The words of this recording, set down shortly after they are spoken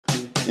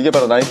이게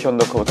바로 나이키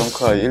언더커버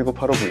덩크하이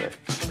 1985 블랙.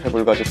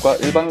 페블 가죽과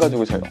일반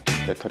가죽을 사용,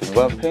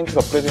 레터링과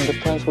페인트가 뿌려진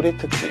듯한 소리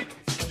특징.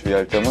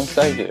 주의할 점은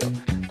사이즈예요.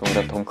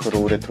 동작 덩크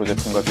로우 레트로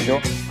제품과 비교,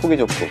 폭이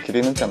좁고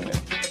길이는 짧네.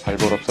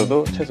 발볼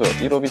없어도 최소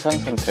 1홉 이상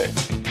선택.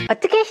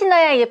 어떻게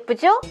신어야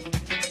예쁘죠?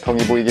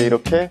 덩이 보이게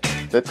이렇게,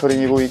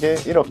 레터링이 보이게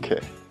이렇게.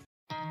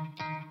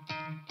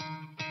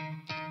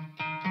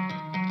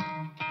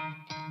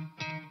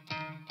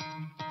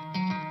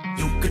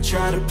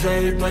 Try to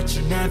play, but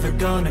you're never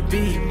gonna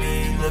beat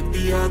me. Look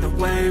the other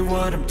way,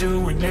 what I'm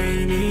doing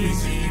ain't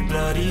easy.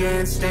 Bloody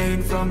hands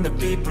stained from the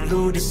people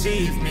who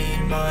deceive me.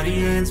 Muddy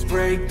hands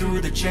break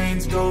through the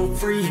chains, go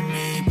free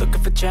me.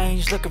 Looking for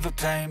change, looking for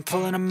pain.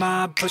 Pulling a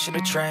mob, pushing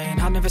a train.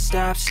 I'll never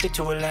stop, stick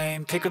to a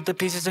lane. Pick up the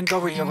pieces and go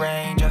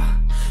rearrange.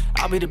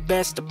 I'll be the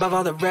best above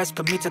all the rest,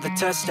 put me to the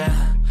test and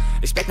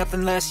expect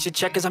nothing less, you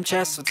check as I'm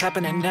chess, what's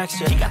happening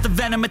next, yeah. He got the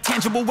venom, a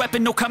tangible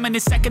weapon, no coming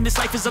in second. This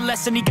life is a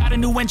lesson, he got a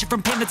new engine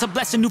from pain, that's a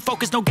blessing. New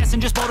focus, no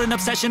guessing, just bold and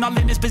obsession. All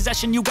in his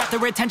possession, you got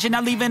their attention.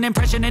 I'll leave an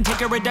impression and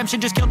take a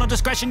redemption. Just kill, no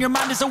discretion, your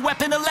mind is a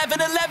weapon.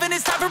 11-11,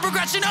 it's time for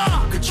progression,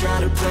 You could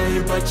try to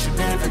play, but you're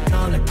never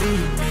gonna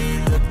beat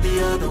me. Look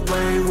the other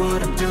way,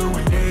 what I'm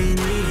doing ain't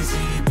easy.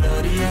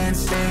 Bloody hands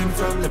stained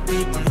from the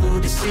people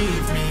who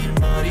deceive me.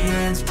 Muddy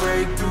hands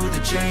break through the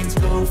chains,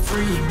 go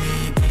free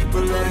me.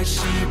 People like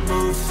sheep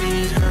move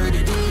feet, hurt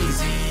it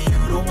easy.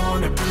 You don't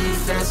wanna be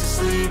fast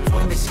asleep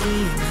when they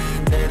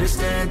scheming. Better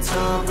stand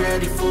tall,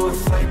 ready for a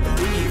fight,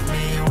 believe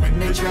me. When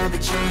they try the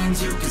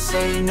chains, you can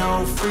say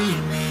no, free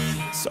me.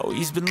 So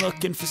he's been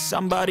looking for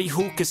somebody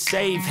who could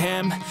save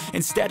him,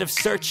 instead of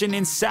searching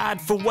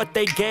inside for what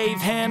they gave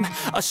him.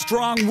 A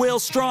strong will,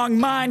 strong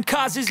mind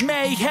causes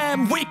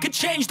mayhem. We could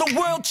change the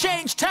world,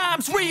 change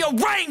times,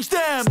 rearrange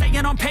them.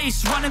 Staying on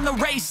pace, running the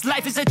race.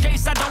 Life is a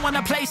chase, I don't want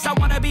a place, I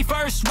wanna be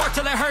first. Work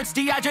till it hurts,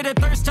 dehydrated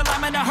thirst till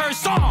I'm in a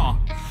hearse.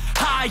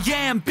 High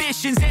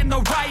ambitions in the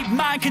right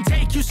mind can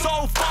take you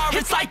so far.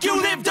 It's like you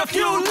lived a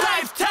few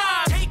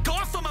lifetimes.